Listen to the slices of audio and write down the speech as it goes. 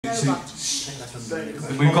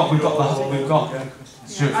we've got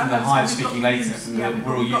Stuart from the HIVE speaking later from the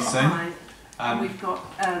Wirral Youth Zone. And we've got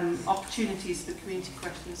opportunities for community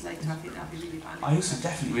questions later. I think that'd be really valuable. I also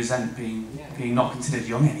definitely resent being not considered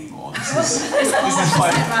young anymore. This is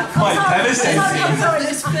quite devastating. Sorry,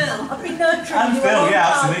 it's Phil. I've been nurturing And you. Phil, yeah,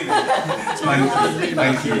 absolutely.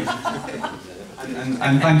 Thank you.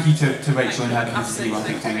 And thank you to Rachel and her committee. I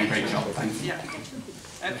think doing a great job. Thank you.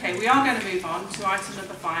 Yeah. Okay, we are going to move on to item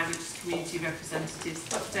number 5, which is community representatives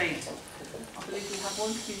update. I believe we have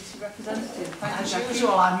one community representative. As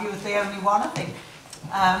usual, I'm the only one, I think.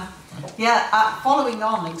 Following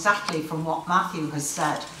on exactly from what Matthew has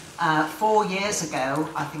said, 4 years ago,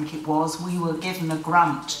 I think it was, we were given a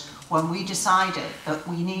grant when we decided that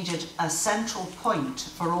we needed a central point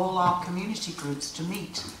for all our community groups to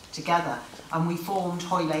meet together. And we formed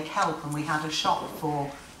Hoylake Help, and we had a shop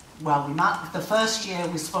for, well, the first year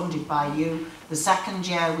was funded by you, the second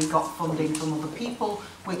year we got funding from other people,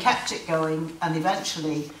 we kept it going, and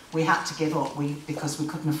eventually we had to give up because we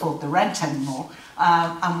couldn't afford the rent anymore,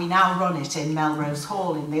 and we now run it in Melrose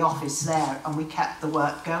Hall in the office there, and we kept the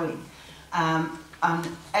work going. And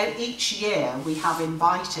each year we have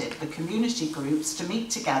invited the community groups to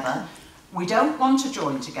meet together. We don't want to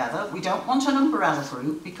join together, we don't want an umbrella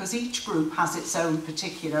group, because each group has its own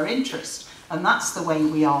particular interest, and that's the way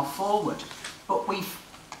we are forward. But we've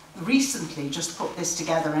recently just put this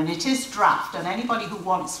together, and it is draft, and anybody who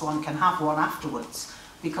wants one can have one afterwards,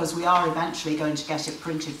 because we are eventually going to get it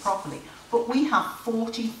printed properly. But we have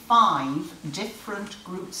 45 different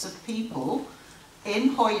groups of people in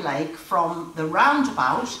Hoylake, from the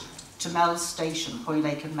roundabout to Mells Station,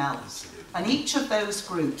 Hoylake and Mells. And each of those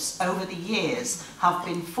groups over the years have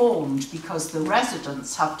been formed because the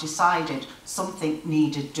residents have decided something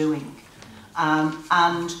needed doing.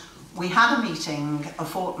 And we had a meeting a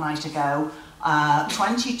fortnight ago.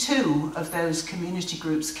 22 of those community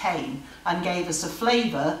groups came and gave us a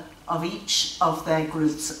flavour of each of their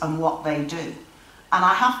groups and what they do. And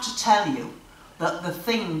I have to tell you that the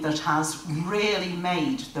thing that has really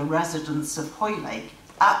made the residents of Hoylake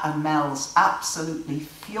and Mells absolutely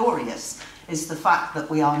furious is the fact that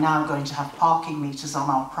we are now going to have parking meters on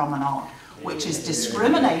our promenade, which is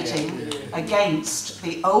discriminating against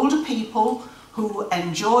the older people who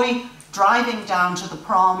enjoy driving down to the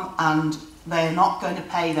prom and they're not going to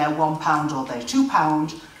pay their £1 or their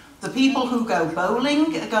 £2. The people who go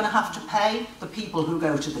bowling are going to have to pay. The people who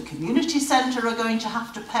go to the community centre are going to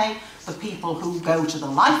have to pay. The people who go to the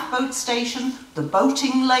lifeboat station, the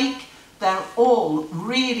boating lake, they're all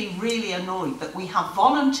really, really annoyed that we have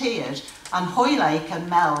volunteered, and Hoylake and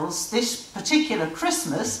Mells, this particular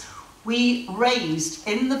Christmas, we raised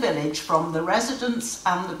in the village from the residents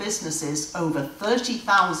and the businesses over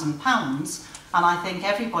 £30,000, and I think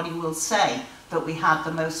everybody will say that we had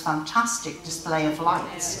the most fantastic display of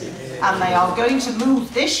lights. And they are going to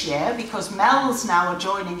move this year because Mells now are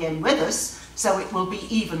joining in with us, so it will be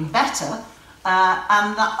even better.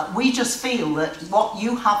 And that we just feel that what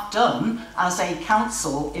you have done as a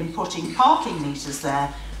council in putting parking meters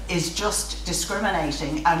there is just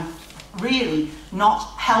discriminating and really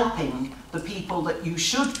not helping the people that you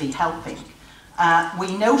should be helping.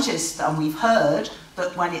 We noticed and we've heard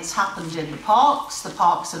that when it's happened in the parks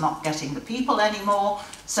are not getting the people anymore,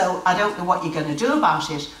 so I don't know what you're going to do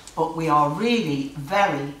about it, but we are really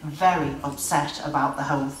very, very upset about the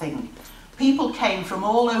whole thing. People came from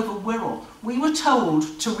all over Wirral. We were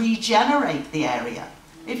told to regenerate the area.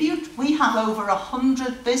 We have over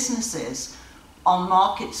 100 businesses on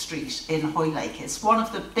Market Street in Hoylake. It's one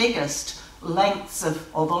of the biggest lengths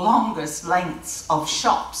or the longest lengths of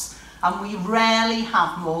shops, and we rarely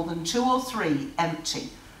have more than 2 or 3 empty.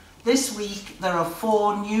 This week there are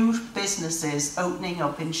 4 new businesses opening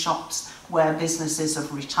up in shops where businesses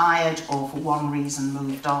have retired or for one reason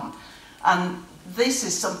moved on. And this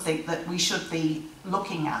is something that we should be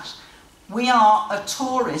looking at. We are a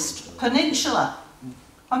tourist peninsula,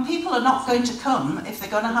 and people are not going to come if they're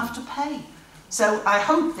going to have to pay. So I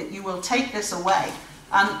hope that you will take this away.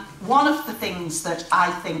 And one of the things that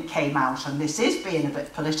I think came out, and this is being a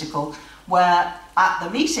bit political, where at the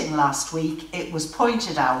meeting last week it was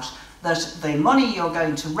pointed out that the money you're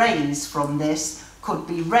going to raise from this could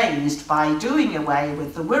be raised by doing away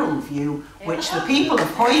with the Wirral view, which the people of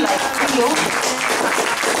Hoylake feel,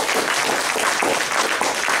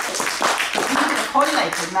 the people of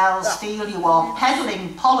Hoylake and Mells feel you are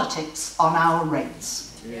peddling politics on our rates.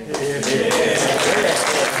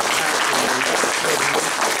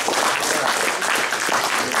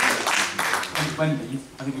 Wendy,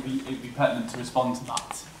 I think it'd be pertinent to respond to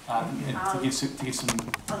that, to give some...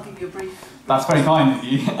 I'll give you a brief. That's very kind of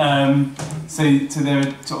you. So there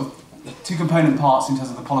are sort of two component parts in terms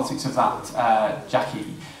of the politics of that,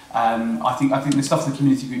 Jackie. I think the stuff the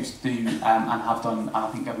community groups do and have done, and I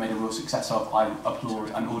think have made a real success of, I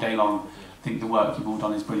applaud, and all day long I think the work you've all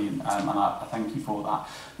done is brilliant, and I thank you for that.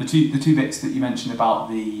 The two bits that you mentioned about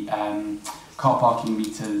the car parking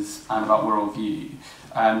meters and about Wirral View,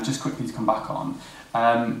 just quickly to come back on.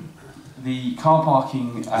 The car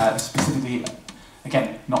parking, specifically,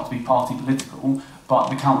 again, not to be party political, but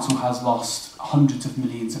the council has lost hundreds of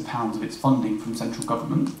millions of pounds of its funding from central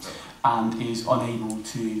government and is unable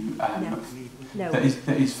to, that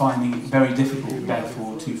is finding it very difficult,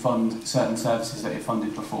 therefore, to fund certain services that it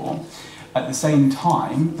funded before. At the same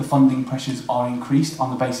time, the funding pressures are increased on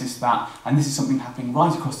the basis that, and this is something happening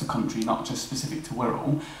right across the country, not just specific to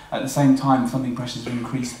Wirral, at the same time funding pressures are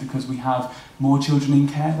increased because we have more children in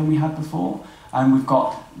care than we had before, and we've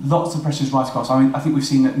got lots of pressures right across. I mean, I think we've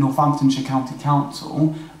seen that Northamptonshire County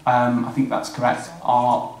Council, I think that's correct,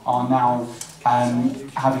 are now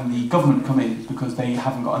having the government come in because they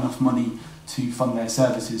haven't got enough money to fund their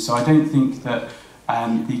services. So I don't think that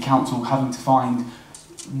the council having to find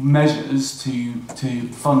measures to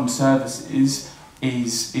fund services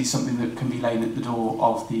is something that can be laid at the door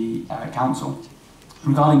of the council.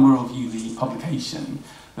 Regarding Wirral View, the publication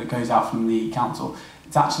that goes out from the council,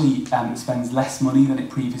 it actually spends less money than it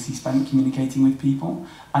previously spent communicating with people.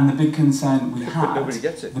 And the big concern we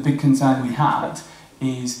had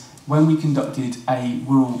is when we conducted a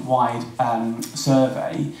Wirral-wide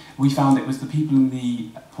survey, we found it was the people in the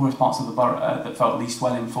poorest parts of the borough that felt least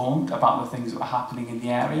well informed about the things that were happening in the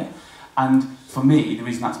area. And for me, the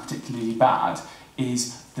reason that's particularly bad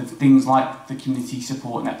is the things like the community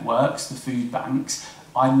support networks, the food banks.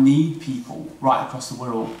 I need people right across the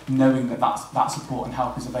Wirral knowing that that support and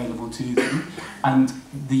help is available to them. And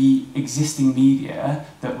the existing media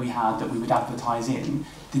that we had, that we would advertise in,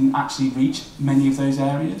 didn't actually reach many of those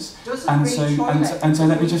areas. And so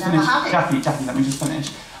let me just finish, Jackie, let me just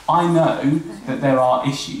finish. I know that there are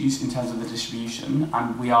issues in terms of the distribution,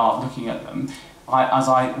 and we are looking at them. As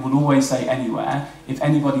I will always say anywhere, if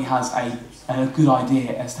anybody has a good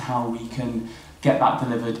idea as to how we can get that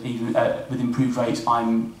delivered even with improved rates,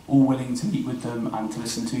 I'm all willing to meet with them and to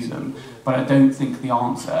listen to them. But I don't think the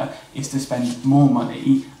answer is to spend more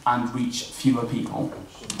money and reach fewer people.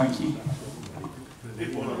 Thank you.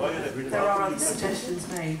 There are other suggestions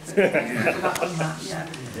made, but thank you for that on that,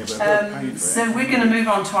 yeah. So we're going to move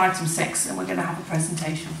on to item 6, and we're going to have a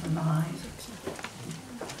presentation from the HIVE.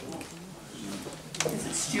 Is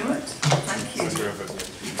it Stuart? Thank you.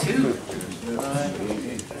 You too.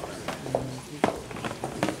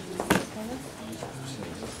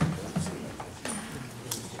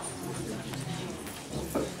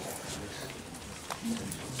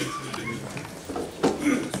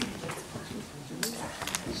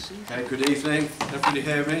 Okay, good evening. Everybody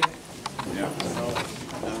hear me? Yeah.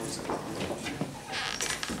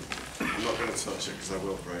 I'm not going to touch it because I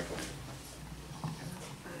will break it.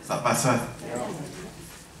 Is that better? Yeah.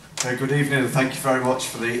 Okay, good evening, and thank you very much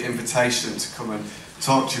for the invitation to come and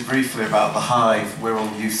talk to you briefly about the HIVE Wirral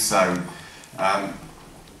Youth Zone.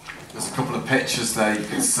 There's a couple of pictures there you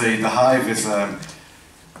can see. The HIVE is a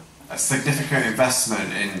significant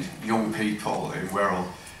investment in young people in Wirral.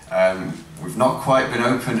 We've not quite been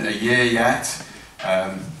open a year yet,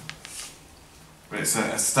 but it's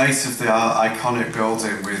a state-of-the-art iconic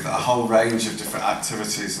building with a whole range of different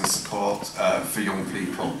activities and support for young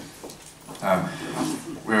people.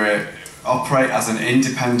 We operate as an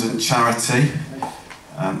independent charity.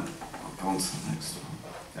 I'll go on to the next one.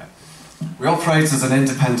 Yeah. We operate as an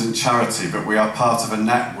independent charity, but we are part of a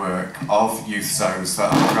network of youth zones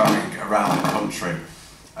that are growing around the country,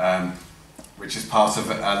 which is part of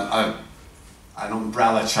an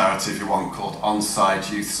umbrella charity, if you want, called On-Side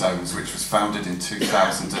Youth Zones, which was founded in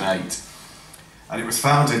 2008. And it was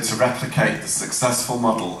founded to replicate the successful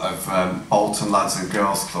model of Boult Lads and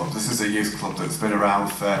Girls Club. This is a youth club that's been around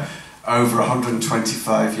for over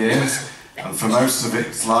 125 years, and for most of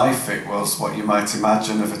its life it was what you might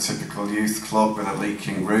imagine of a typical youth club, with a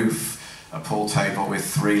leaking roof, a pool table with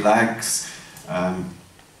 3 legs, and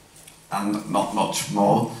not much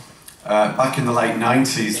more. Back in the late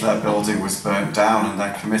 90s, their building was burnt down, and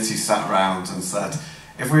their committee sat around and said,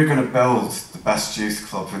 if we were going to build the best youth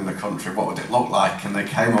club in the country, what would it look like? And they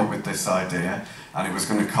came up with this idea, and it was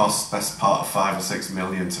going to cost best part of 5 or 6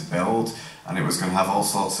 million to build, and it was going to have all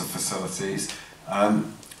sorts of facilities.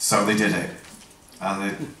 So they did it,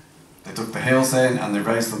 and they dug the heels in, and they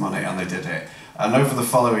raised the money, and they did it. And over the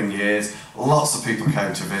following years, lots of people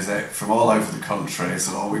came to visit from all over the country and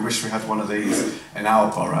said, oh, we wish we had one of these in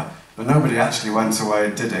our borough. But nobody actually went away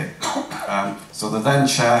and did it. So the then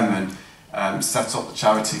chairman set up the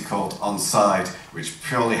charity called Onside, which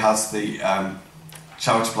purely has the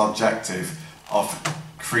charitable objective of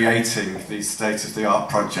creating these state-of-the-art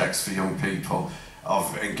projects for young people,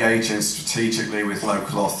 of engaging strategically with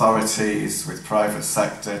local authorities, with private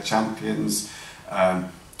sector champions.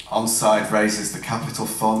 Onside raises the capital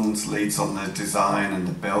fund, leads on the design and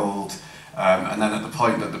the build, and then at the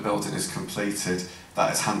point that the building is completed,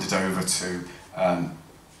 that is handed over to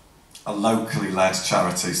a locally led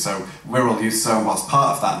charity. So Wirral Youth Zone was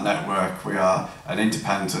part of that network. We are an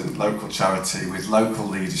independent local charity with local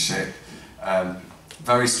leadership,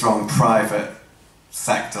 very strong private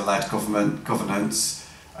sector-led governance,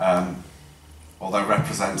 although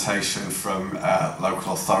representation from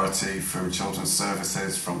local authority, from children's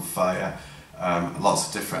services, from fire, lots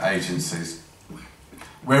of different agencies.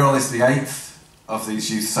 Wirral is the 8th of these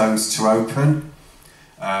youth zones to open.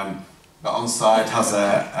 The Onside has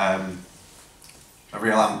a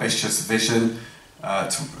real ambitious vision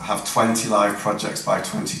to have 20 live projects by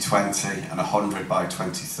 2020 and 100 by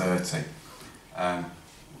 2030.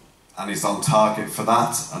 And he's on target for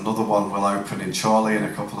that. Another one will open in Chorley in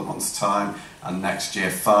a couple of months' time, and next year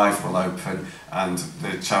 5 will open, and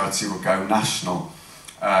the charity will go national,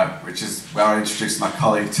 which is where I introduced my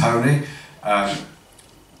colleague Tony.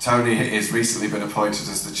 Tony has recently been appointed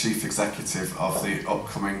as the Chief Executive of the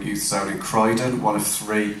upcoming Youth Zone in Croydon, one of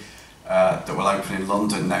 3 that will open in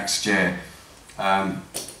London next year.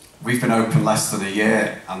 We've been open less than a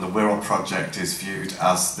year, and the Wirral project is viewed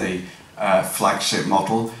as the flagship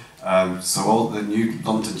model. So all the new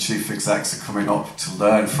London Chief Execs are coming up to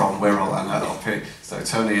learn from Wirral, and up here. So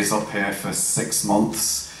Tony is up here for 6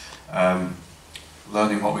 months,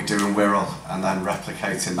 learning what we do in Wirral and then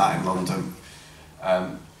replicating that in London.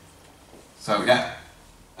 So yeah,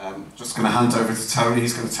 just going to hand over to Tony.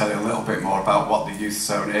 He's going to tell you a little bit more about what the Youth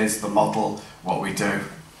Zone is, the model, what we do,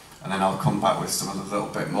 and then I'll come back with some of the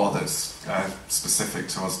little bit more that's specific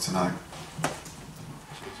to us tonight.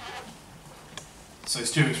 So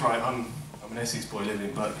Stuart's right, I'm an Essex boy living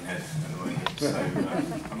in Birkenhead at the moment,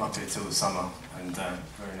 so I'm up here till the summer, and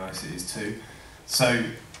very nice it is too. So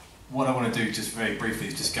what I want to do just very briefly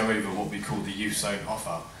is just go over what we call the Youth Zone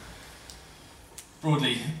offer.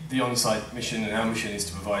 Broadly, the Onside mission and our mission is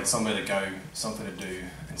to provide somewhere to go, something to do,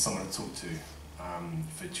 and someone to talk to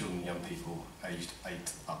for children and young people aged 8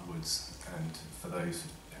 upwards, and for those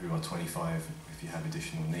who are 25 if you have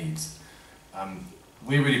additional needs.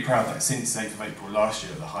 We're really proud that since 8th of April last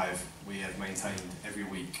year at the HIVE, we have maintained every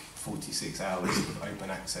week 46 hours of open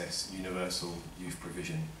access, universal youth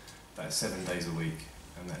provision. That's 7 days a week,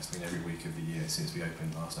 and that's been every week of the year since we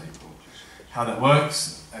opened last April. How that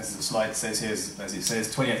works, as the slide says here, as it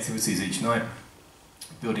says, 20 activities each night,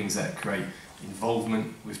 buildings that create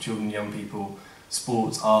involvement with children and young people,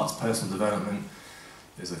 sports, arts, personal development.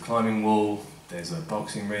 There's a climbing wall, there's a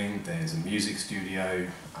boxing ring, there's a music studio,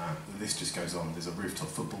 the list just goes on. There's a rooftop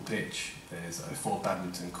football pitch, there's a 4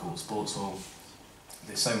 badminton court sports hall.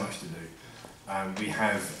 There's so much to do. We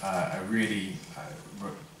have a really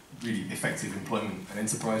effective employment and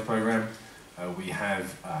enterprise programme. We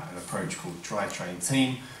have an approach called Try, Train,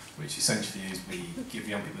 Team, which essentially is we give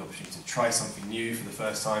young people the opportunity to try something new for the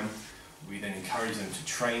first time. We then encourage them to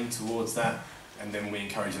train towards that, and then we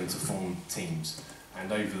encourage them to form teams.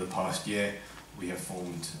 And over the past year, we have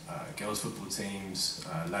formed girls' football teams,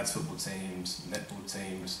 lads' football teams, netball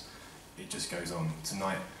teams. It just goes on.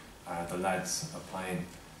 Tonight, the lads are playing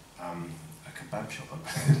a kebab shop,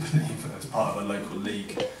 I believe, as part of a local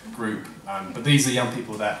league group. But these are young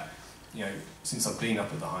people that, you know, since I've been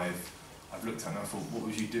up at the HIVE, I've looked at and I thought, what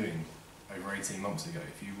was you doing over 18 months ago?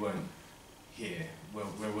 If you weren't here,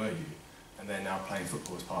 where were you? And they're now playing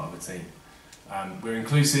football as part of a team. We're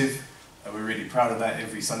inclusive. We're really proud of that.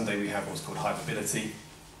 Every Sunday we have what's called HIVE Ability,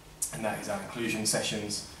 and that is our inclusion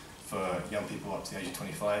sessions for young people up to the age of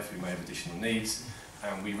 25 who may have additional needs.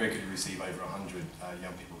 And we regularly receive over 100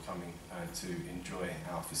 young people coming to enjoy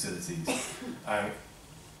our facilities.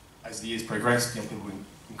 As the years progress, young people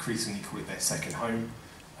increasingly call it their second home,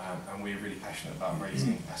 and we're really passionate about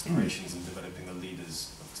raising aspirations and developing the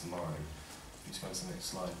leaders of tomorrow. Just go on to the next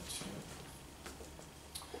slide.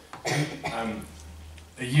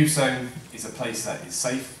 A youth zone is a place that is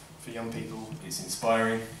safe for young people, it's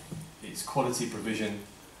inspiring, it's quality provision.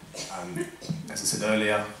 As I said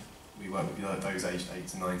earlier, we work with those aged 8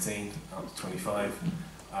 to 19, up to 25.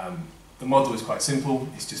 The model is quite simple,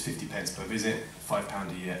 it's just 50p per visit,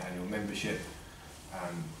 £5 a year annual membership.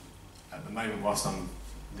 At the moment, whilst I'm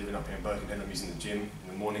living up here in Birkenhead, I'm using the gym in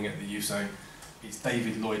the morning at the youth zone. It's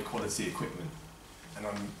David Lloyd quality equipment, and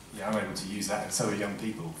I'm able to use that, and so are young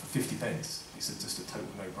people, for 50p. It's just a total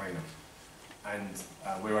no-brainer. and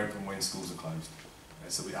we're open when schools are closed.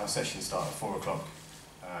 So our sessions start at 4 o'clock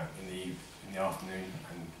in the afternoon,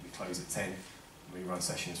 and we close at 10. We run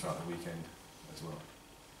sessions throughout the weekend as well.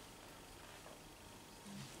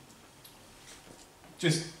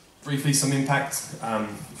 Just briefly, some impact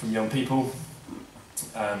from young people.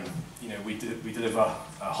 You know, we deliver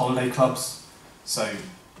holiday clubs. So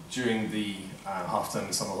during the half-term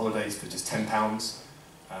and summer holidays, for just £10,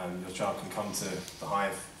 your child can come to the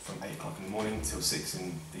Hive from 8 o'clock in the morning till 6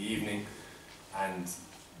 in the evening, and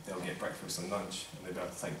they'll get breakfast and lunch, and they'll be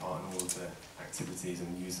able to take part in all of the activities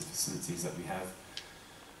and use the facilities that we have.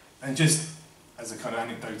 And just as a kind of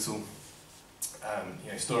anecdotal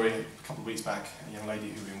story, a couple of weeks back, a young lady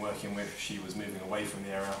who we've been working with, she was moving away from the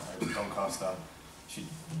area over to Doncaster. She'd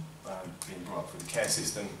been brought up through the care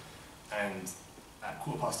system, and at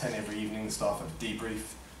 10:15 every evening the staff have a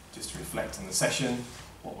debrief just to reflect on the session,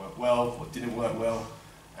 what worked well, what didn't work well,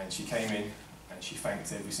 and she came in and she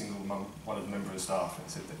thanked every single one of the members of the staff and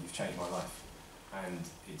said that you've changed my life, and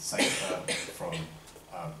it saved her from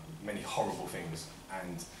many horrible things.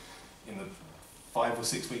 And in the 5 or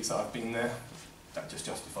 6 weeks that I've been there, that just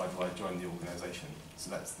justified why I joined the organisation. So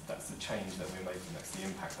that's the change that we're making, that's the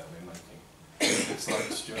impact that we're making. Next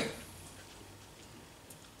slide, Stuart.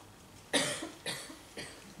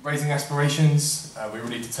 Raising aspirations, we're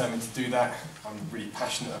really determined to do that. I'm really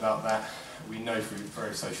passionate about that. We know through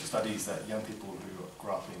various social studies that young people who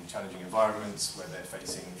grow up in challenging environments where they're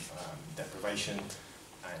facing deprivation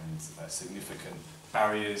and significant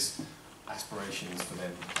barriers, aspirations for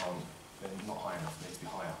them they're not high enough, they need to be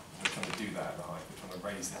higher. And we're trying to do that at the Hive. We're trying to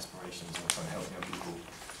raise the aspirations and we're trying to help young people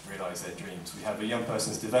realise their dreams. We have a young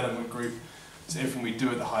person's development group, so everything we do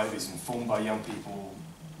at the Hive is informed by young people.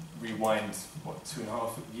 Rewind, what,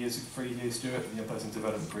 2.5 years, 3 years, Stuart, the young person's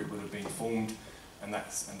development group would have been formed, and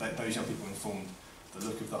those young people informed the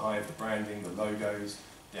look of the Hive, the branding, the logos,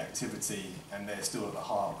 the activity, and they're still at the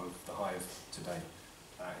heart of the Hive today,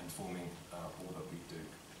 informing all that we do.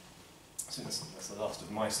 So that's the last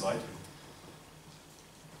of my slide.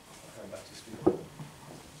 I'll hand back to Stuart.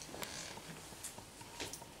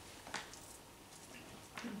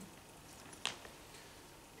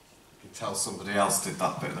 Tell somebody else did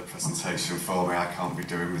that bit of the presentation for me. I can't be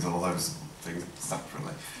doing with all those things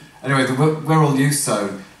separately. Anyway, the Wirral Youth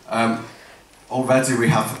Zone. Already we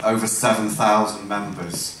have over 7,000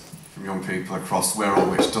 members from young people across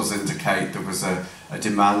Wirral, which does indicate there was a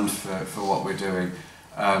demand for what we're doing.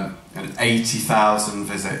 And 80,000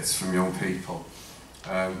 visits from young people.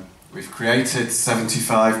 We've created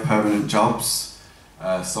 75 permanent jobs,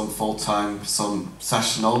 some full-time, some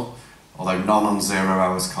sessional, although none on 0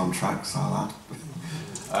 hours contracts, I'll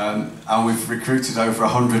add. And we've recruited over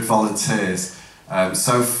 100 volunteers.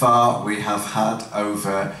 So far we have had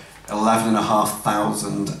over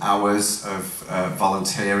 11,500 hours of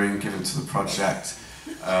volunteering given to the project,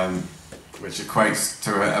 which equates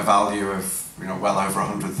to a value of well over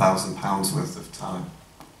 £100,000 worth of time.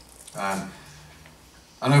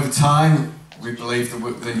 And over time, we believe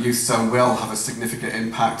that the Youth Zone will have a significant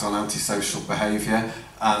impact on antisocial behaviour,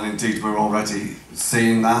 and indeed we're already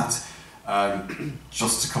seeing that.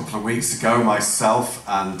 Just a couple of weeks ago, myself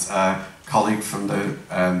and a colleague from the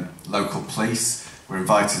local police were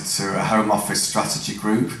invited to a Home Office strategy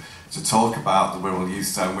group to talk about the Wirral Youth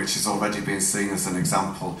Zone, which has already been seen as an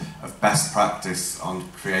example of best practice on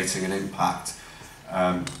creating an impact.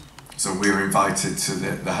 So we were invited to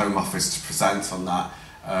the Home Office to present on that.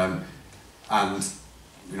 And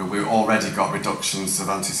we've already got reductions of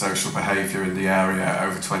antisocial behaviour in the area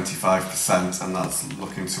over 25%, and that's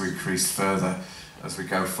looking to increase further as we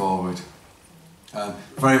go forward.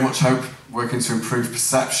 Very much hope working to improve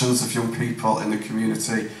perceptions of young people in the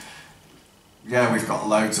community. Yeah, we've got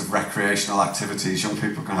loads of recreational activities, young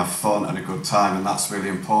people can have fun and a good time, and that's really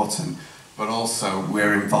important, but also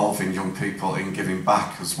we're involving young people in giving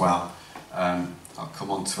back as well. I'll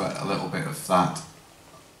come on to a little bit of that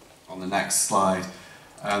on the next slide.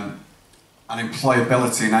 And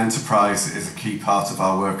employability and enterprise is a key part of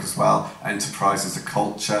our work as well. Enterprise is a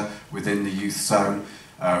culture within the Youth Zone.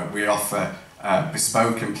 We offer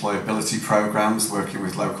bespoke employability programs working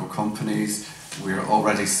with local companies. We're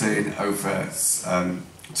already seeing over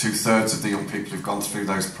 2/3 of the young people who've gone through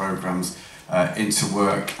those programs into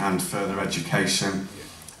work and further education.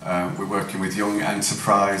 We're working with young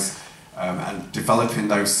enterprise and developing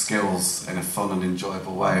those skills in a fun and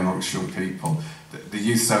enjoyable way amongst young people. The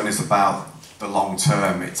Youth Zone is about the long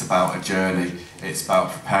term, it's about a journey, it's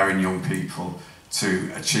about preparing young people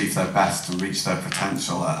to achieve their best and reach their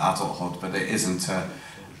potential at adulthood, but it isn't a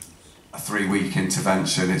 3-week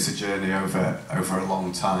intervention, it's a journey over a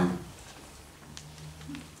long time.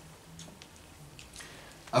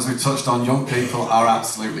 As we touched on, young people are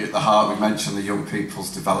absolutely at the heart. We mentioned the Young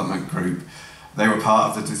People's Development Group. They were part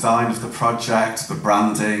of the design of the project, the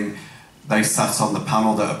branding. They sat on the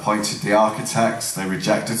panel that appointed the architects. They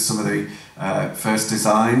rejected some of the first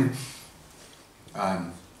design.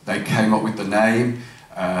 They came up with the name.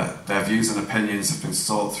 Their views and opinions have been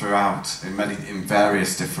sought throughout in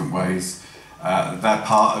various different ways. They're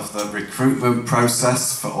part of the recruitment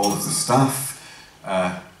process for all of the staff.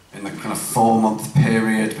 In the kind of 4-month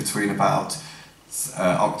period between about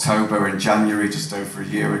October and January, just over a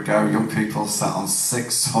year ago, young people sat on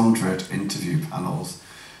 600 interview panels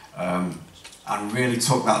and really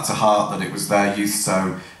took that to heart, that it was their youth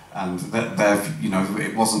zone and that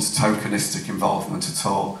it wasn't a tokenistic involvement at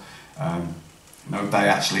all. They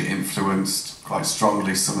actually influenced quite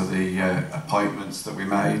strongly some of the appointments that we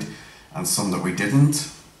made and some that we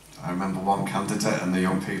didn't. I remember one candidate and the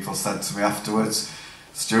young people said to me afterwards,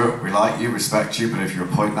 "Stuart, we like you, respect you, but if you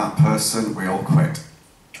appoint that person, we all quit."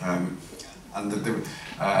 And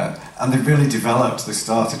they really developed. They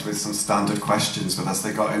started with some standard questions, but as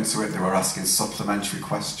they got into it, they were asking supplementary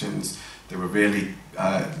questions. They were really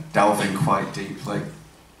delving quite deeply.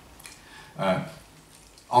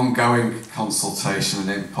 Ongoing consultation and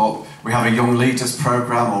input. We have a young leaders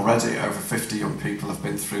programme already. Over 50 young people have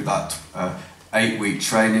been through that 8-week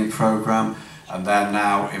training programme, and they're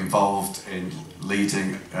now involved in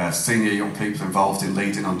leading, senior young people involved in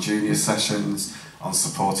leading on junior sessions, on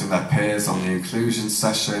supporting their peers on the inclusion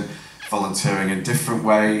session, volunteering in different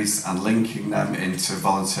ways and linking them into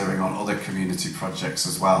volunteering on other community projects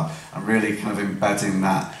as well, and really kind of embedding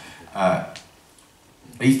that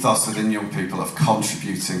ethos within young people of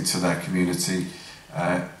contributing to their community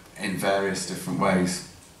in various different ways.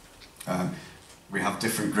 We have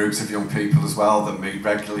different groups of young people as well that meet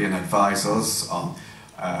regularly and advise us on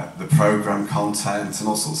the programme content and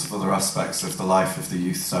all sorts of other aspects of the life of the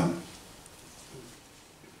youth zone.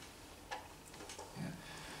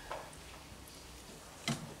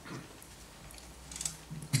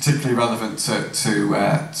 Particularly relevant to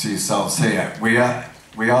yourselves here, we are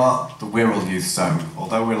the Wirral Youth Zone.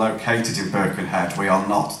 Although we're located in Birkenhead, we are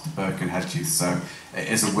not the Birkenhead Youth Zone. It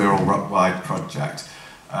is a Wirral-wide project.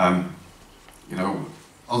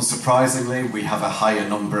 Unsurprisingly, we have a higher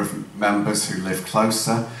number of members who live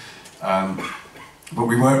closer, but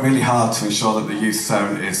we work really hard to ensure that the youth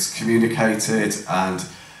zone is communicated and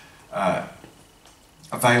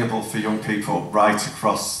available for young people right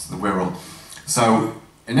across the Wirral. So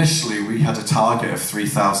initially we had a target of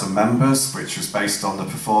 3,000 members, which was based on the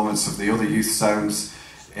performance of the other youth zones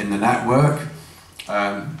in the network.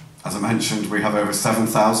 As I mentioned, we have over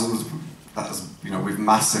 7,000. We've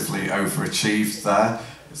massively overachieved there.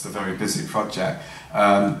 It's a very busy project.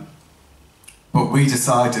 But we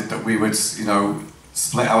decided that we would,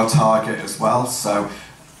 split our target as well. So,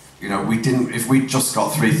 if we just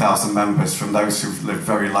got 3,000 members from those who lived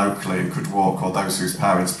very locally and could walk, or those whose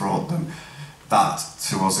parents brought them, that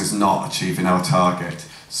to us is not achieving our target.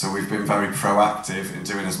 So we've been very proactive in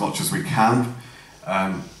doing as much as we can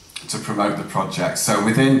to promote the project. So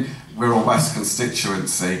within Wirral West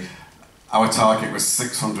constituency, our target was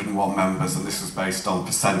 601 members, and this was based on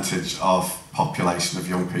percentage of population of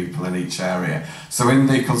young people in each area. So in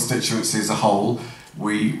the constituency as a whole,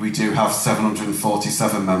 we do have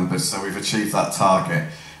 747 members, so we've achieved that target.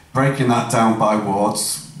 Breaking that down by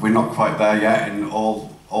wards, we're not quite there yet in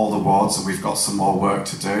all the wards, and we've got some more work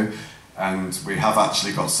to do. And we have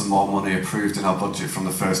actually got some more money approved in our budget from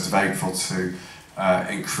the 1st of April to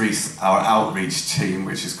increase our outreach team,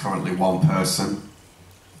 which is currently 1 person.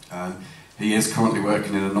 He is currently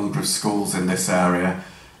working in a number of schools in this area,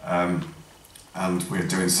 and we're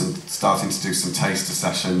starting to do some taster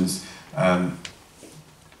sessions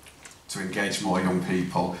to engage more young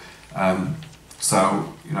people.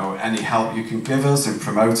 So, any help you can give us in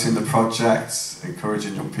promoting the project,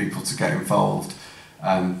 encouraging young people to get involved,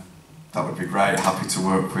 that would be great. Happy to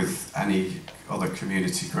work with any other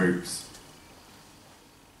community groups.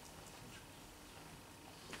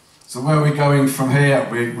 So where are we going from here?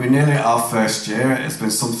 We're nearly at our first year. It's been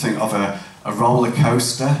something of a roller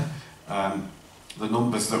coaster. The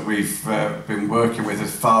numbers that we've been working with have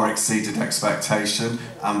far exceeded expectation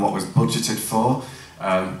and what was budgeted for.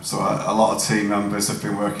 So a lot of team members have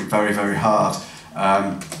been working very, very hard.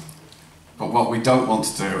 But what we don't want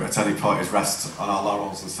to do at any point is rest on our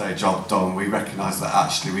laurels and say, job done. We recognise that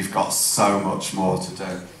actually we've got so much more to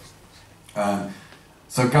do.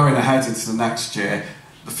 So going ahead into the next year,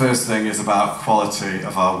 the first thing is about quality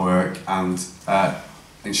of our work and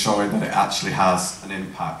ensuring that it actually has an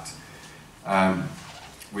impact.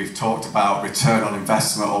 We've talked about return on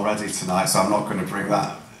investment already tonight, so I'm not going to bring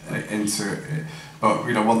that into it. But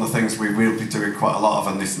you know, one of the things we will be doing quite a lot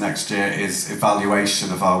of in this next year is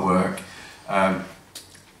evaluation of our work, and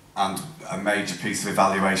a major piece of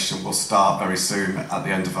evaluation will start very soon at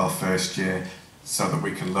the end of our first year, so that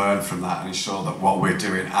we can learn from that and ensure that what we're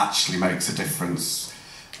doing actually makes a difference.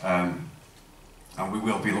 And we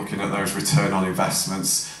will be looking at those return on investments.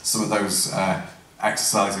 Some of those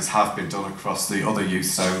exercises have been done across the other youth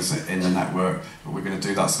zones in the network, but we're going to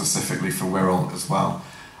do that specifically for Wirral as well.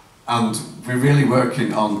 And we're really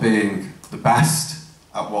working on being the best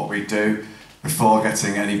at what we do before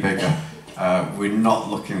getting any bigger. We're not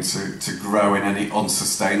looking to grow in any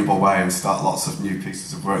unsustainable way and start lots of new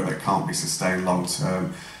pieces of work that can't be sustained long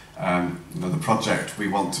term. You know, the project, we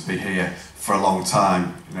want to be here for a long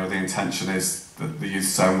time. You know, the intention is that the youth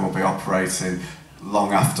zone will be operating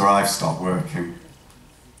long after I've stopped working.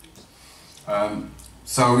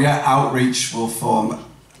 So yeah, outreach will form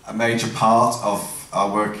a major part of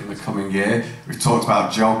our work in the coming year. We've talked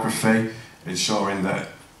about geography, ensuring that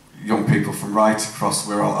young people from right across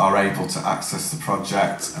Wirral are able to access the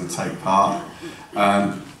project and take part.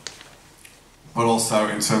 But also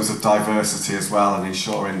in terms of diversity as well, and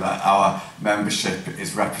ensuring that our membership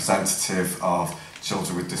is representative of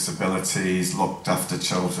children with disabilities, looked after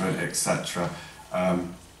children, etc.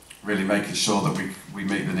 Really making sure that we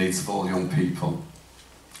meet the needs of all young people.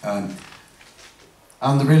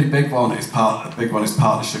 And the really big one is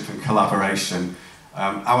partnership and collaboration.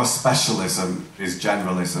 Our specialism is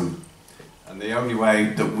generalism, and the only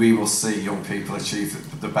way that we will see young people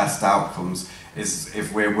achieve the best outcomes is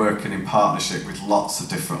if we're working in partnership with lots of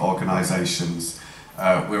different organisations.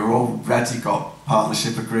 We've already got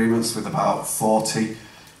partnership agreements with about 40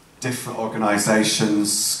 different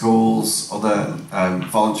organisations, schools, other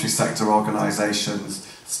voluntary sector organisations,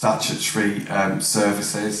 statutory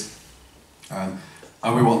services,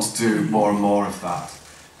 and we want to do more and more of that.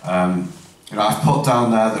 You know, I've put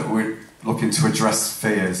down there that we're looking to address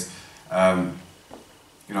fears. You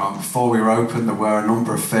know, before we were open, there were a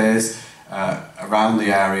number of fears around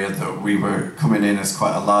the area that we were coming in as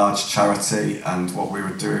quite a large charity, and what we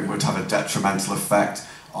were doing would have a detrimental effect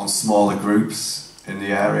on smaller groups in the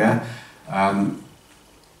area.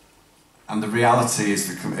 And the reality is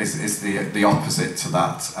the opposite to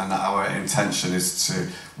that, and our intention is to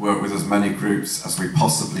work with as many groups as we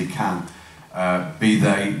possibly can, be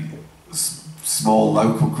they small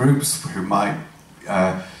local groups who might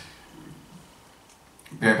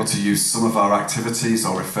be able to use some of our activities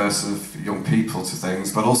or refer some of young people to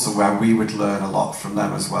things, but also where we would learn a lot from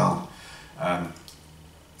them as well.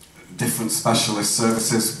 Different specialist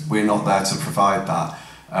services, we're not there to provide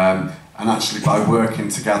that. And actually by working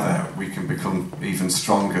together we can become even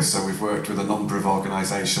stronger. So we've worked with a number of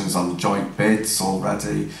organisations on joint bids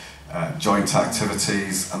already, joint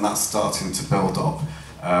activities, and that's starting to build up.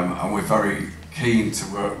 And we're very keen to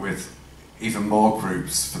work with even more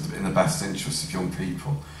groups in the best interest of young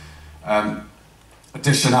people.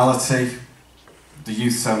 Additionality, the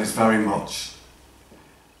youth zone is very much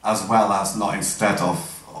as well as, not instead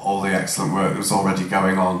of, all the excellent work that's already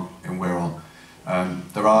going on in Wirral.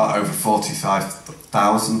 There are over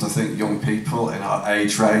 45,000, I think, young people in our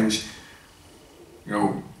age range. You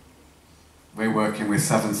know, we're working with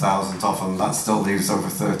 7,000 of them. That still leaves over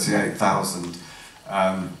 38,000.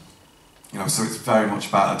 You know, so it's very much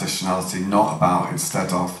about additionality, not about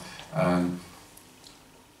instead of.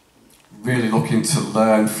 Really looking to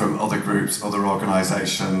learn from other groups, other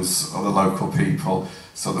organisations, other local people,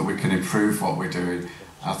 so that we can improve what we're doing.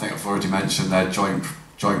 I think I've already mentioned their joint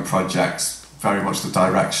projects, very much the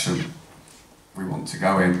direction we want to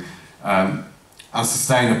go in. And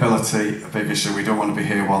sustainability, a big issue. We don't want to be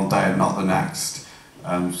here one day and not the next.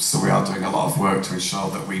 So we are doing a lot of work to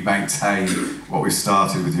ensure that we maintain what we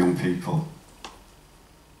started with young people.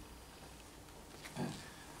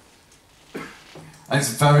 And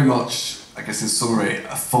it's very much, I guess in summary,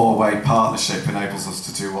 a four-way partnership enables us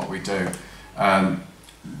to do what we do.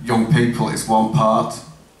 Young people is one part.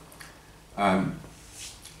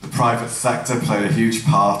 The private sector played a huge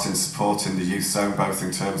part in supporting the youth zone, both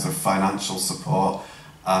in terms of financial support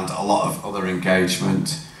and a lot of other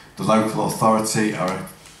engagement. The local authority are,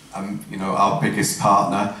 you know, our biggest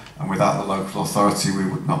partner, and without the local authority we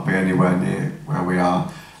would not be anywhere near where we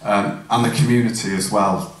are. And the community as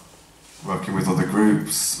well, working with other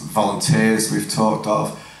groups, volunteers we've talked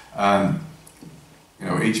of. You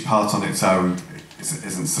know, each part on its own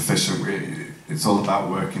isn't sufficient. It's all about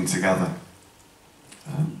working together.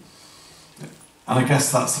 And I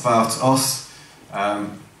guess that's about us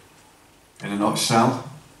in a nutshell.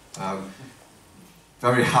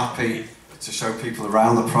 Very happy to show people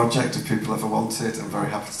around the project if people ever wanted, and very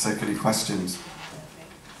happy to take any questions.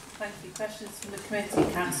 Thank you. Questions from the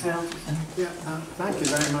committee, Councillor Elderton. Yeah, thank you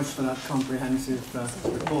very much for that comprehensive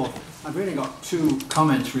report. I've really got two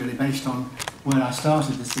comments really based on where I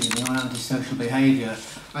started this evening on antisocial behaviour.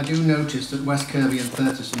 I do notice that West Kirby and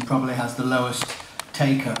Thurterton probably has the lowest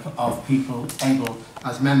take-up of people able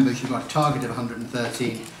as members. You've got a target of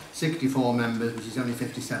 113, 64 members, which is only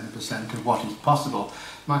 57% of what is possible.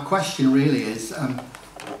 My question really is,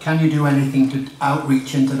 can you do anything to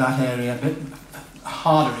outreach into that area a bit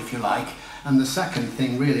harder, if you like? And the second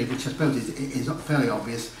thing really, which I suppose is fairly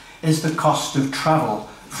obvious, is the cost of travel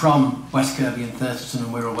from West Kirby and Thurterton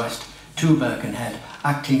and Wirral West to Birkenhead,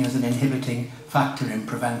 acting as an inhibiting factor in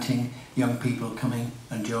preventing young people coming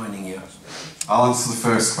and joining you. I'll answer the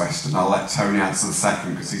first question. I'll let Tony answer the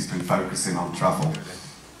second because he's been focusing on travel.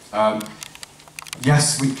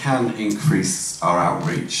 Yes, we can increase our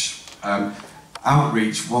outreach.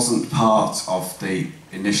 Outreach wasn't part of the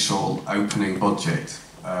initial opening budget,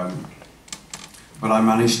 but I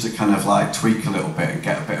managed to kind of like tweak a little bit and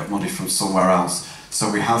get a bit of money from somewhere else.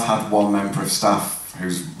 So we have had one member of staff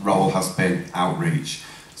whose role has been outreach.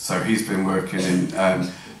 So he's been working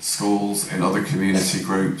in schools, in other community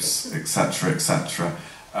groups, etc., etc.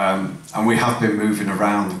 And we have been moving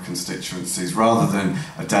around the constituencies rather than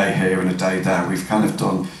a day here and a day there. We've kind of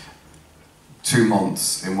done 2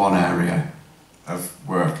 months in one area of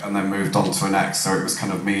work and then moved on to the next, so it was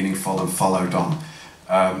kind of meaningful and followed on.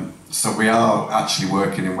 So we are actually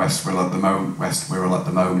working in West Wirral at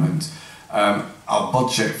the moment. Our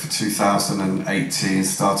budget for 2018,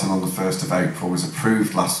 starting on the 1st of April, was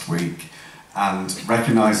approved last week, and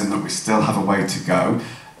recognising that we still have a way to go,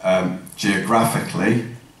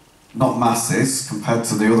 geographically, not masses, compared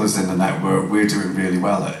to the others in the network, we're doing really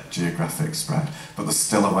well at geographic spread, but there's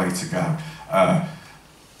still a way to go.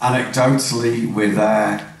 Anecdotally, we're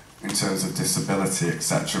there in terms of disability,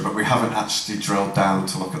 etc., but we haven't actually drilled down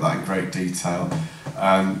to look at that in great detail.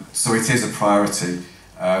 So it is a priority,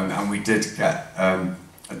 and we did get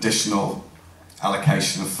additional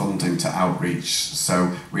allocation of funding to outreach,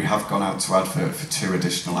 so we have gone out to advert for 2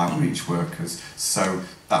 additional outreach workers, so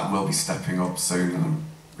that will be stepping up soon, and I'm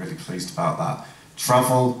really pleased about that.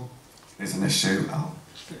 Travel is an issue.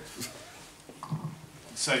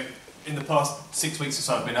 So, in the past 6 weeks or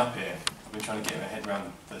so I've been up here, I've been trying to get my head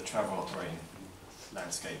around the travel operating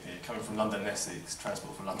landscape here. Coming from London and Essex,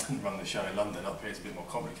 Transport for London run the show in London, up here it's a bit more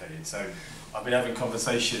complicated. So I've been having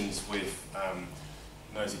conversations with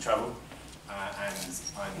Mersey Travel, and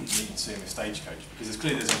I'm meeting soon with Stagecoach, because it's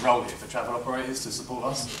clear there's a role here for travel operators to support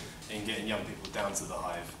us in getting young people down to the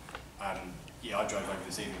Hive. Yeah, I drove over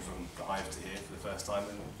this evening from the Hive to here for the first time,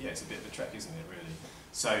 and yeah, it's a bit of a trek, isn't it, really?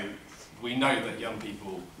 So we know that young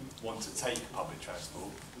people want to take public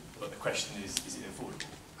transport, but the question is it affordable?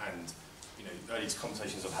 And you know, early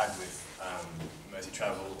conversations I've had with Mersey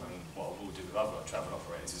Travel and what I will do with other travel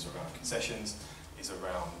operators is around concessions, is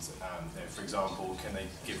around, you know, for example, can they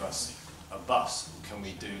give us a bus? Can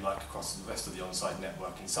we do like across the rest of the on-site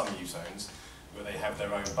network in some youth zones where they have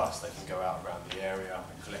their own bus, they can go out around the area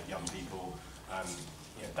and collect young people?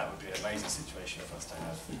 Yeah, that would be an amazing situation for us to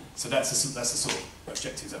have. So that's the sort of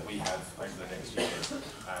objectives that we have over the next year.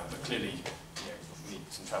 But clearly, you know, we need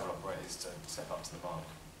some travel operators to step up to the mark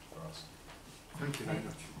for us. Thank you very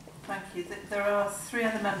much. Thank you. There are 3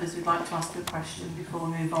 other members who'd like to ask a question before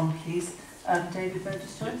we move on, please. David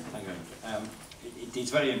Burgess-Joyce. Thank you.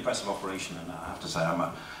 It's a very impressive operation, and I have to say I'm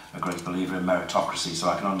a great believer in meritocracy, so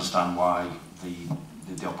I can understand why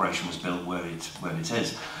the operation was built where it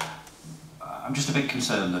is. I'm just a bit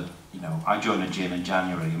concerned that, you know, I joined a gym in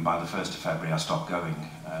January and by the 1st of February I stopped going.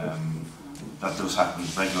 That does happen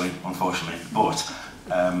regularly, unfortunately, but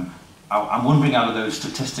I'm wondering, out of those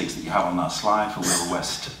statistics that you have on that slide for Wirral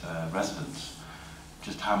West residents,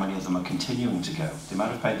 just how many of them are continuing to go. They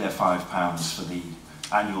might have paid their £5 for the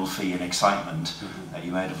annual fee and excitement,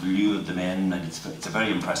 you might have lured them in, and it's a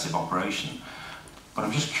very impressive operation. But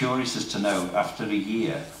I'm just curious as to know, after a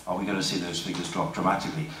year, are we going to see those figures drop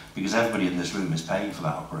dramatically? Because everybody in this room is paying for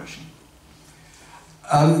that operation.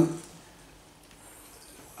 I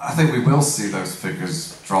think we will see those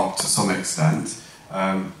figures drop to some extent.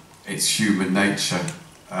 It's human nature.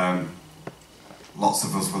 Lots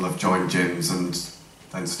of us will have joined gyms and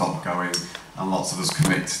then stop going, and lots of us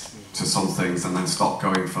commit to some things and then stop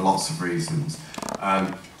going for lots of reasons.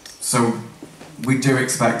 So we do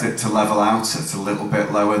expect it to level out at a little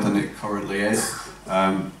bit lower than it currently is.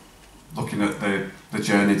 Looking at the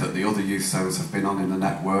journey that the other youth zones have been on in the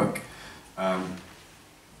network.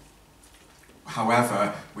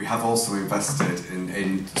 However, we have also invested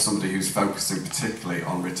in somebody who's focusing particularly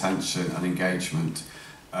on retention and engagement.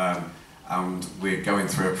 and we're going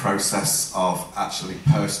through a process of actually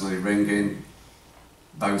personally ringing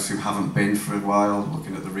those who haven't been for a while,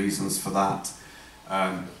 looking at the reasons for that.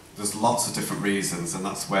 There's lots of different reasons, and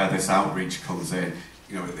that's where this outreach comes in.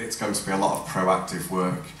 You know, it's going to be a lot of proactive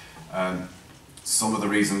work. Some of the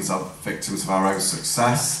reasons are victims of our own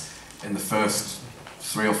success. In the first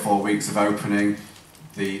 3 or 4 weeks of opening,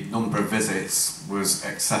 the number of visits was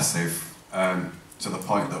excessive, to the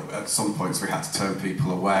point that at some points we had to turn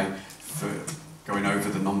people away for going over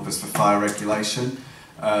the numbers for fire regulation.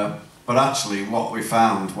 But actually what we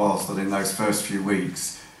found was that in those first few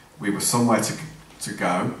weeks we were somewhere to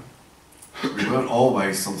go, we weren't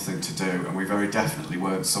always something to do, and we very definitely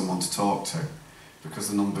weren't someone to talk to, because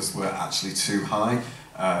the numbers were actually too high.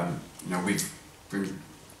 You know, we've been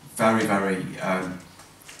very, very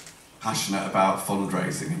passionate about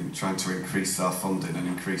fundraising and trying to increase our funding and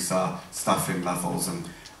increase our staffing levels and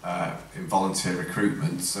in volunteer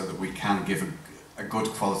recruitment, so that we can give a good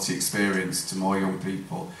quality experience to more young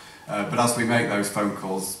people. But as we make those phone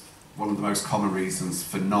calls, one of the most common reasons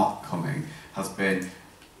for not coming has been,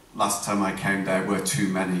 last time I came there were too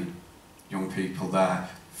many young people there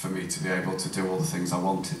for me to be able to do all the things I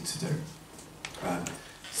wanted to do.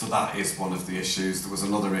 So that is one of the issues. There was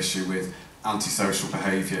another issue with antisocial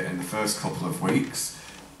behaviour in the first couple of weeks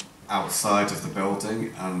outside of the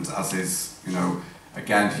building, and as is, you know,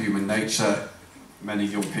 again, human nature, many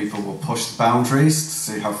young people will push the boundaries to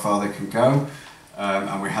see how far they can go,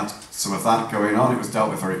 and we had some of that going on. It was dealt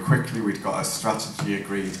with very quickly. We'd got a strategy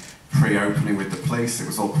agreed pre-opening with the police. It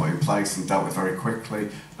was all put in place and dealt with very quickly,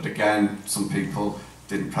 but again, some people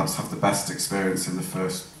didn't perhaps have the best experience in the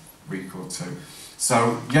first week or two.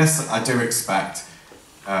 So yes, I do expect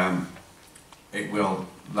it will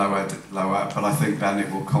lower, but I think then it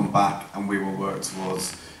will come back and we will work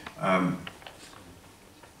towards a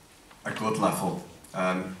good level,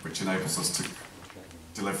 which enables us to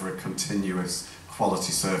deliver a continuous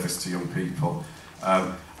quality service to young people.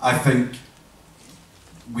 I think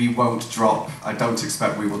we won't drop, I don't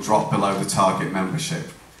expect we will drop below the target membership.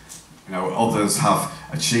 You know, others have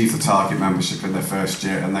achieved the target membership in their first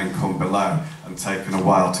year and then come below and taken a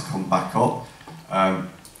while to come back up.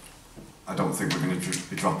 I don't think we're going to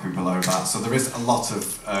be dropping below that. So there is a lot of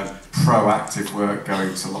proactive work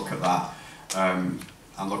going to look at that,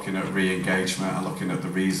 and looking at re-engagement and looking at the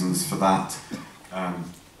reasons for that.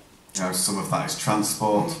 You know, some of that is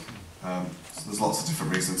transport. So there's lots of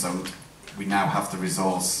different reasons, and we now have the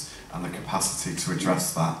resource and the capacity to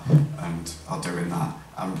address that, and are doing that.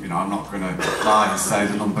 You know, I'm not going to lie and say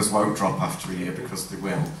the numbers won't drop after a year, because they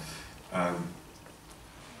will.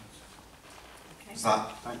 Is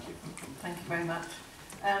that? Thank you. Thank you very much.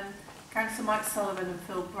 Councillor Mike Sullivan and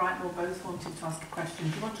Phil Brightmore both wanted to ask a question.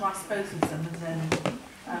 Do you want to ask both of them and then?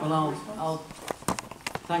 Well, I'll.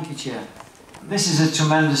 Thank you, Chair. This is a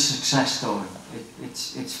tremendous success story.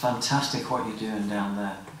 It's fantastic what you're doing down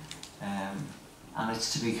there, and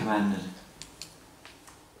it's to be commended.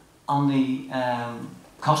 On the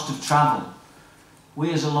cost of travel,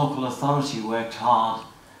 we as a local authority worked hard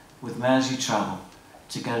with Mersey Travel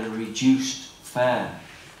to get a reduced fare,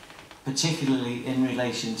 particularly in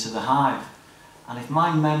relation to the HIVE. And if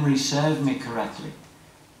my memory served me correctly,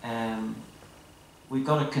 we've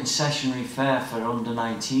got a concessionary fare for under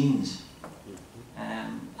 19s,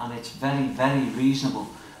 and it's very, very reasonable.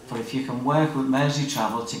 But if you can work with Mersey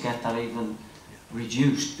Travel to get that even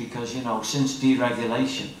reduced, because, you know, since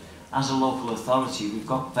deregulation, as a local authority, we've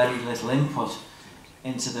got very little input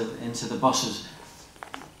into the buses,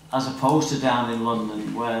 as opposed to down in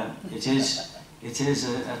London, where it is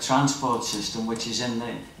a transport system which is in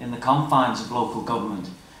the confines of local government,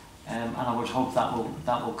 and I would hope that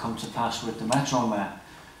will come to pass with the Metro Mayor.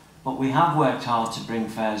 But we have worked hard to bring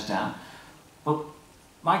fares down. But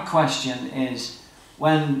my question is,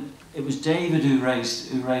 when it was David who raised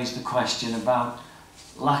the question about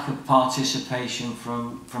lack of participation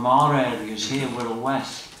from our areas here, Wirral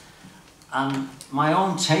West, and my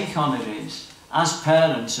own take on it is, as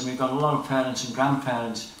parents, and we've got a lot of parents and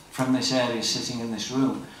grandparents from this area sitting in this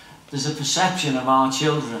room, there's a perception of our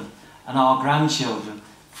children and our grandchildren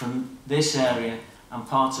from this area and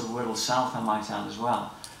parts of Wirral South, I might add as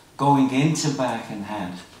well, going into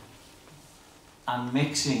Birkenhead and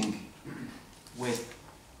mixing with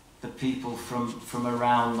the people from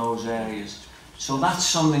around those areas. So that's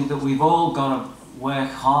something that we've all got to work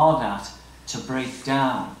hard at to break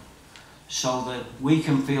down, so that we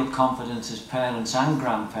can feel confident as parents and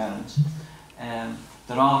grandparents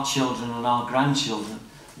that our children and our grandchildren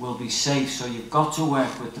will be safe. So you've got to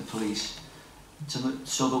work with the police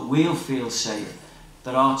so that we'll feel safe,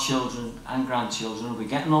 that our children and grandchildren will be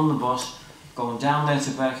getting on the bus, going down there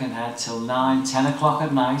to Birkenhead till 9, 10 o'clock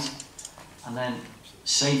at night, and then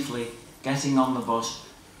safely getting on the bus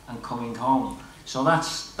and coming home. So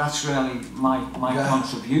that's really my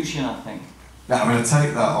contribution, I think. Yeah, I'm going to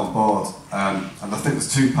take that on board, and I think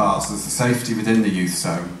there's two parts. There's the safety within the youth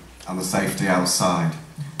zone and the safety outside.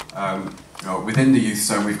 Within the youth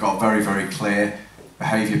zone, we've got very, very clear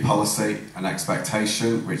behaviour policy and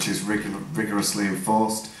expectation, which is rigorously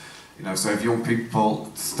enforced. So if young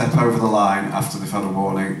people step over the line after they've had a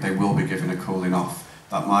warning, they will be given a cooling off.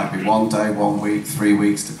 That might be 1 day, 1 week, 3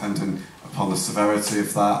 weeks, depending upon the severity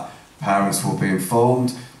of that. Parents will be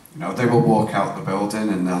informed. They will walk out the building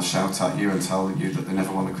and they'll shout at you and tell you that they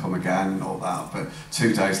never want to come again and all that. But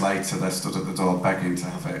 2 days later, they're stood at the door begging to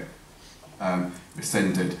have it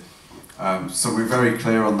rescinded. So we're very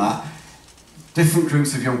clear on that. Different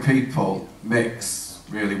groups of young people mix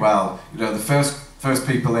really well. The first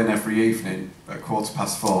people in every evening at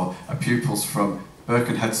 4:15 are pupils from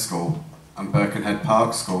Birkenhead School and Birkenhead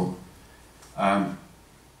Park School. And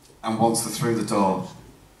once they're through the door,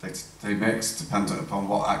 they mix dependent upon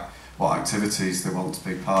what activities they want to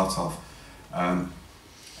be part of.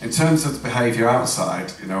 In terms of the behaviour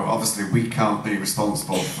outside, obviously we can't be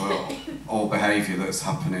responsible for all behaviour that's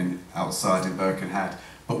happening outside in Birkenhead,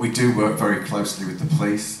 but we do work very closely with the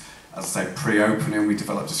police. As I say, pre-opening, we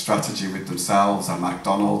developed a strategy with themselves and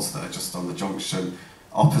McDonald's that are just on the junction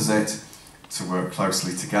opposite to work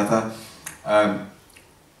closely together.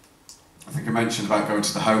 I think I mentioned about going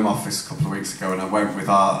to the Home Office a couple of weeks ago, and I went with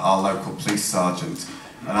our local police sergeant,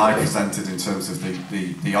 and I presented in terms of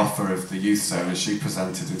the offer of the youth zone, and she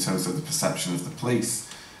presented in terms of the perception of the police.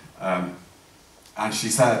 And she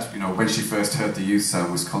said, when she first heard the youth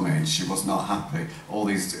zone was coming, she was not happy. All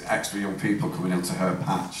these extra young people coming into her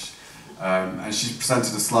patch. And she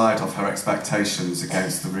presented a slide of her expectations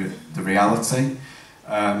against the reality.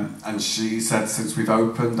 And she said, since we've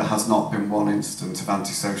opened, there has not been one instance of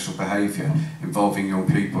antisocial behaviour involving young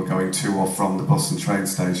people going to or from the bus and train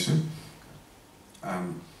station.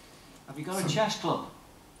 Have you got a chess club?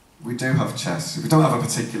 We do have chess. We don't have a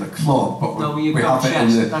particular club, but we have it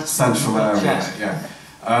chess. in the central area. Yeah.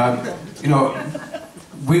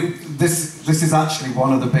 This is actually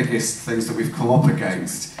one of the biggest things that we've come up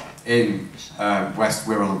against in West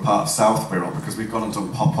Wirral and part of South Wirral, because we've gone and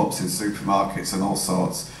done pop-ups in supermarkets and all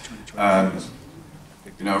sorts. To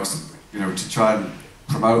try and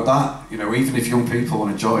promote that. Even if young people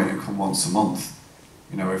want to join and come once a month.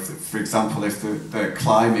 If, for example, if the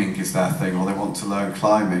climbing is their thing or they want to learn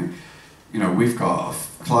climbing, we've got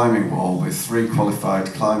a climbing wall with 3 qualified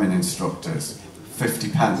climbing instructors, 50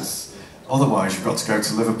 pence. Otherwise, you've got to go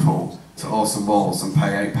to Liverpool to Awesome Walls and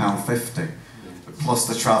pay £8.50, plus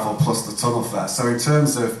the travel, plus the tunnel fare. So in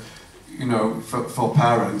terms of, for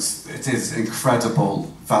parents, it is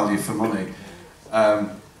incredible value for money.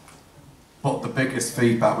 But the biggest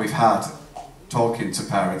feedback we've had talking to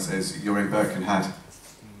parents is, you're in Birkenhead.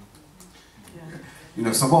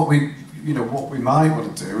 So what we might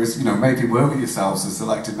want to do is, maybe work with yourselves as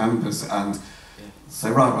elected members and say,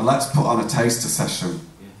 right, well, let's put on a taster session.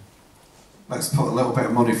 Let's put a little bit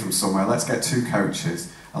of money from somewhere, let's get 2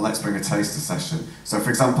 coaches and let's bring a taster session. So for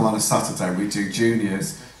example, on a Saturday, we do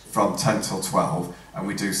juniors from 10 till 12 and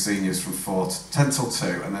we do seniors from 10 till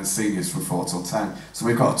 2 and then seniors from 4 till 10. So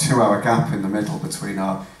we've got a 2-hour gap in the middle between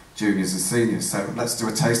our juniors and seniors. So let's do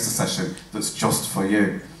a taster session that's just for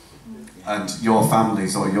you. And your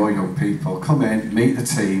families or your young people come in, meet the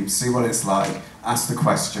team, see what it's like, ask the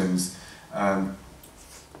questions, and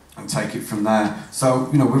take it from there.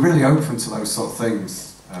 So we're really open to those sort of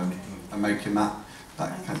things and making that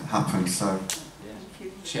can happen. So,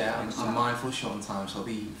 Chair, I'm mindful short on time, so I'll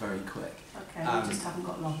be very quick. Okay, we just haven't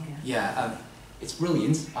got long yet. Yeah, it's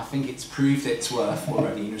brilliant. I think it's proved its worth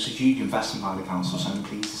already. It's a huge investment by the council, so I'm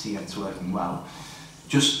pleased to see it's working well.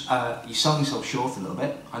 Just, you're selling yourself short a little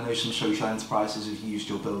bit. I know some social enterprises have used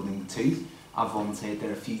your building too. I've volunteered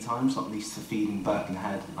there a few times, not least for feeding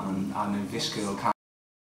Birkenhead, and I know this girl can